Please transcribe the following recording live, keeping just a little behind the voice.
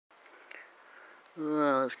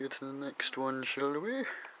Well, let's go to the next one, shall we?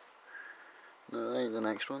 No, that ain't the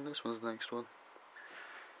next one. This one's the next one.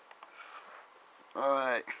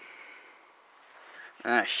 Alright.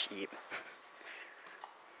 Ah, shit.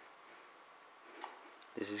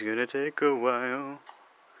 This is gonna take a while.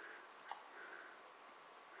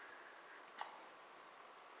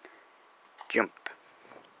 Jump.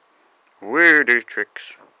 Weirdo tricks.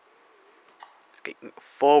 Okay,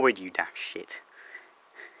 forward, you damn shit.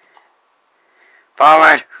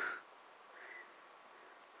 Forward!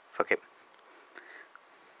 Fuck it.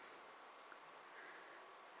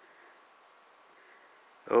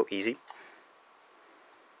 Oh, easy.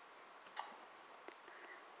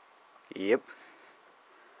 Yep.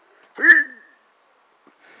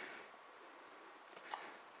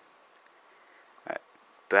 Alright,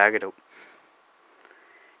 bag it up.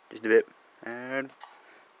 Just a bit. And...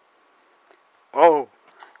 oh!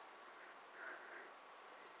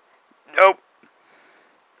 Nope!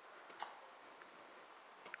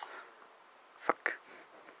 Fuck.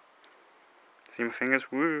 See my fingers?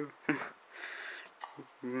 Woo!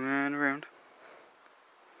 And around.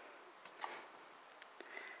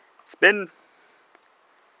 Spin!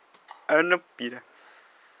 And up, Peter.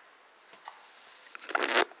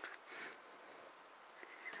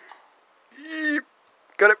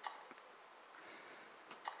 Got it!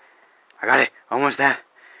 I got it! Almost there!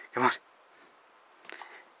 Come on!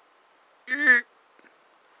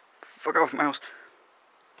 Fuck off, mouse!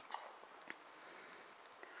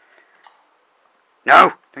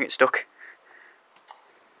 No! Don't get stuck.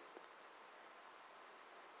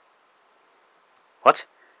 What?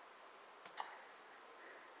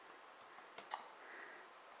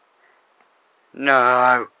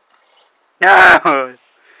 No! No!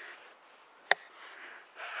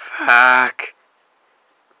 Fuck!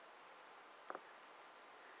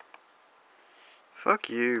 Fuck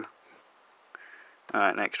you.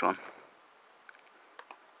 Alright, next one.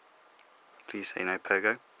 Please say no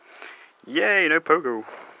pogo. Yay, no pogo!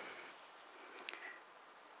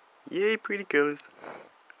 Yay, pretty girls.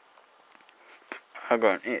 I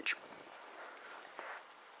got an itch.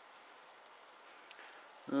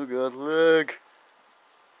 Oh god, leg!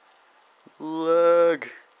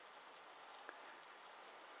 Leg!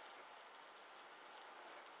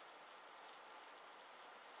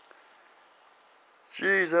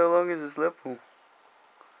 Jeez, how long is this level?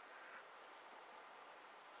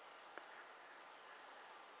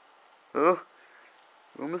 Oh,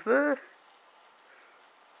 almost there.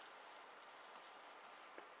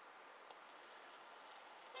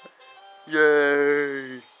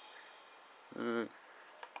 Yay!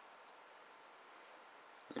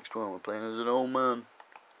 Next one, we're playing as an old man.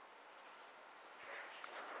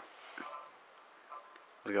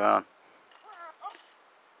 What's going on?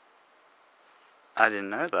 I didn't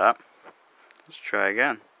know that. Let's try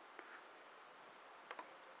again.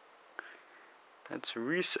 Let's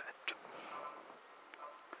reset.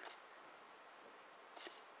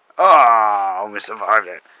 Oh, I almost survived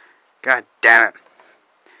it. God damn it.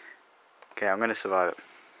 Okay, I'm gonna survive it.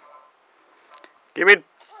 Give me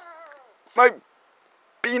my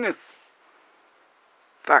penis.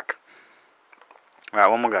 Fuck. Right,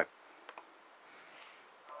 one more go.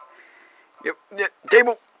 Yep,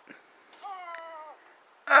 table.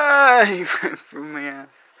 Ah, he went through my ass.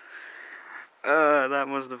 That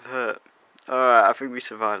must have hurt. Alright, I think we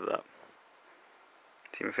survived that.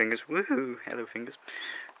 See my fingers? Woohoo! Hello, fingers.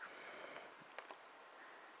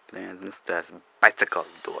 Playing Mr. Bicycle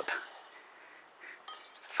Dude.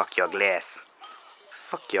 Fuck your glass.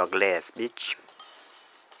 Fuck your glass, bitch.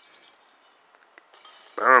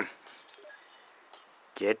 Boom.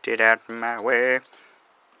 Get it out of my way.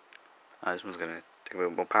 Oh, this one's gonna take a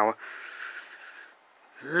little more power.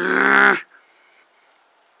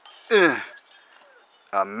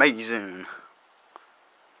 Amazing.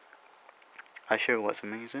 I show you what's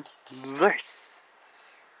amazing. This.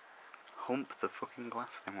 Hump the fucking glass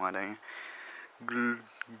then, why don't you?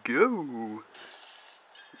 Go.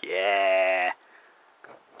 Yeah.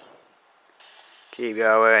 Keep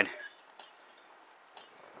going.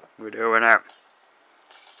 We're doing it.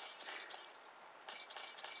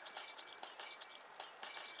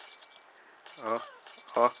 Oh,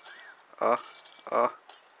 oh, oh, oh,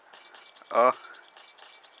 oh,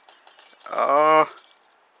 oh.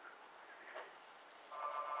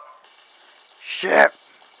 Shit.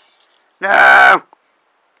 No.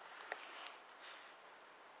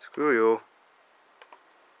 Screw you.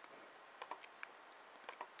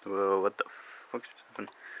 Whoa, what the fuck just happened?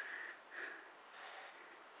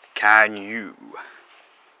 Can you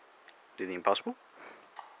do the impossible?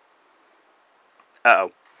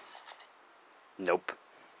 Uh-oh. Nope.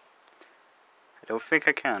 I don't think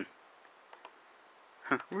I can.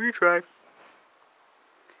 Retry.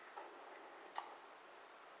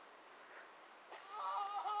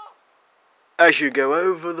 I should go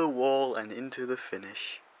over the wall and into the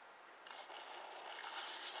finish.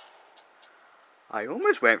 I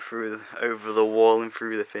almost went over the wall and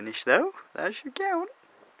through the finish though. That should count.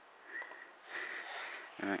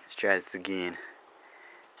 Alright, let's try this again.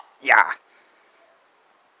 Yeah.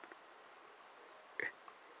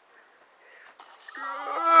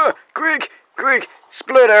 Quick! Quick!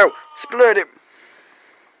 Split out! Split it!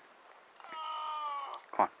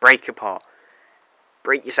 Come on, break apart.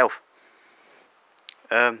 Break yourself.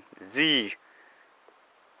 Z.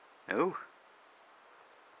 No.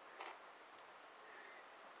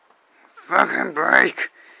 Fucking break!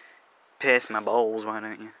 Pierce my balls, why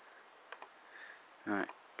don't you? Alright,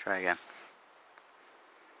 try again.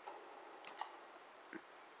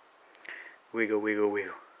 Wiggle, wiggle,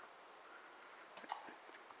 wiggle.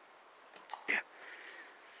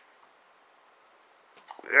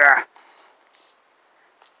 Yeah.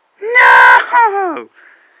 No!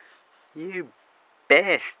 You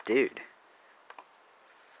best dude.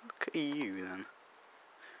 Look at you then.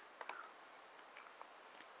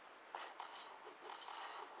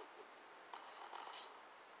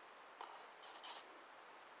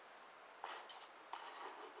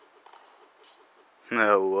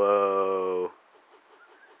 No, whoa.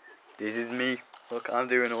 This is me. Look, I'm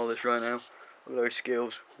doing all this right now. Look at those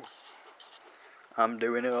skills. I'm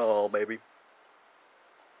doing it all, baby.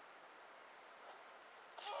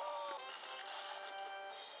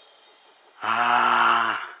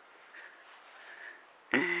 Ah.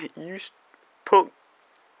 You put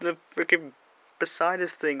the freaking beside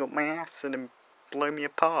us thing up my ass and then blow me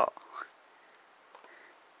apart.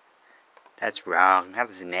 That's wrong.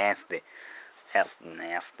 That's nasty. That's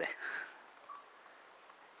nasty.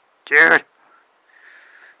 Dude.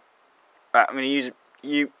 Right, I'm gonna use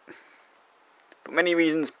you for many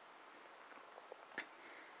reasons.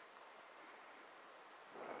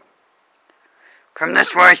 Come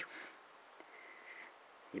this way.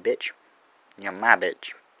 You bitch. You're my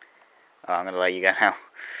bitch. Oh, I'm gonna let you go now.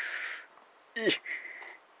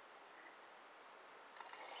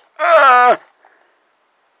 Ah!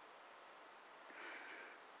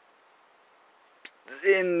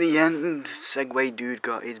 In the end, Segway dude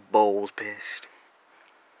got his balls pierced.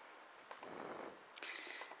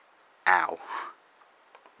 Ow.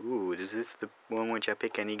 Ooh, is this the one which I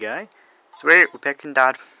pick any guy? Sweet, we're picking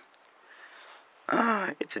Dad.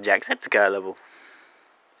 It's a Jacksepticeye level.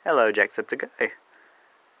 Hello, Jacksepticeye.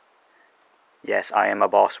 Yes, I am a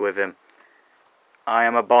boss with him. I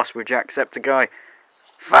am a boss with Jacksepticeye.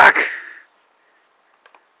 Fuck!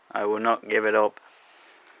 I will not give it up.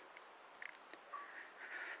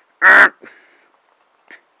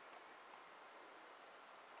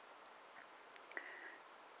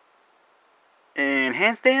 And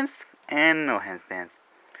handstands, and no handstands.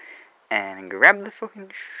 And grab the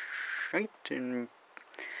fucking shit and...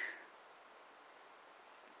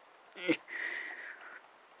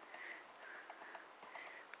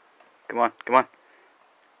 Come on, come on.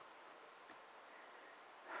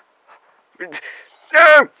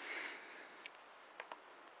 No!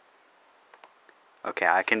 Okay,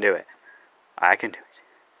 I can do it. I can do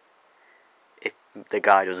it. If the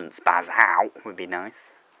guy doesn't spaz out, would be nice.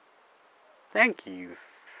 Thank you,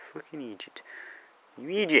 fucking Egypt. You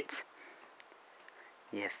Egypt.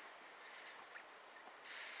 Yes.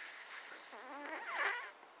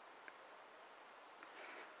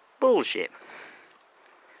 Bullshit.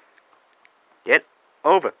 Get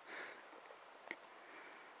over.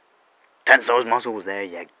 Tense those muscles. There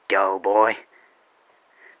you go, boy.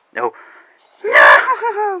 No.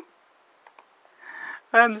 No!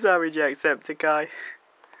 I'm sorry, Jacksepticeye.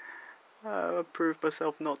 I've proved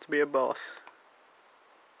myself not to be a boss.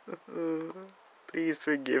 Please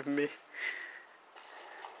forgive me.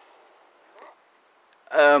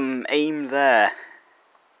 Aim there.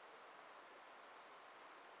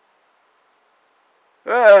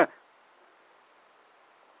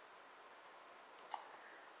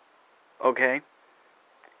 Okay.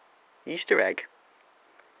 Easter egg.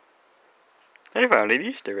 I found an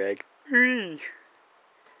Easter egg. Whee!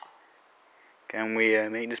 Can we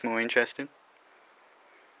make this more interesting?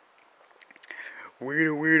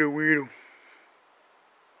 Weirdo, weirdo, weirdo.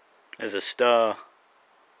 There's a star.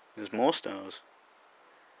 There's more stars.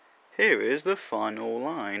 Here is the final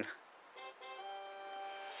line.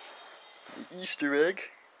 The Easter egg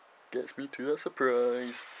gets me to that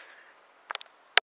surprise.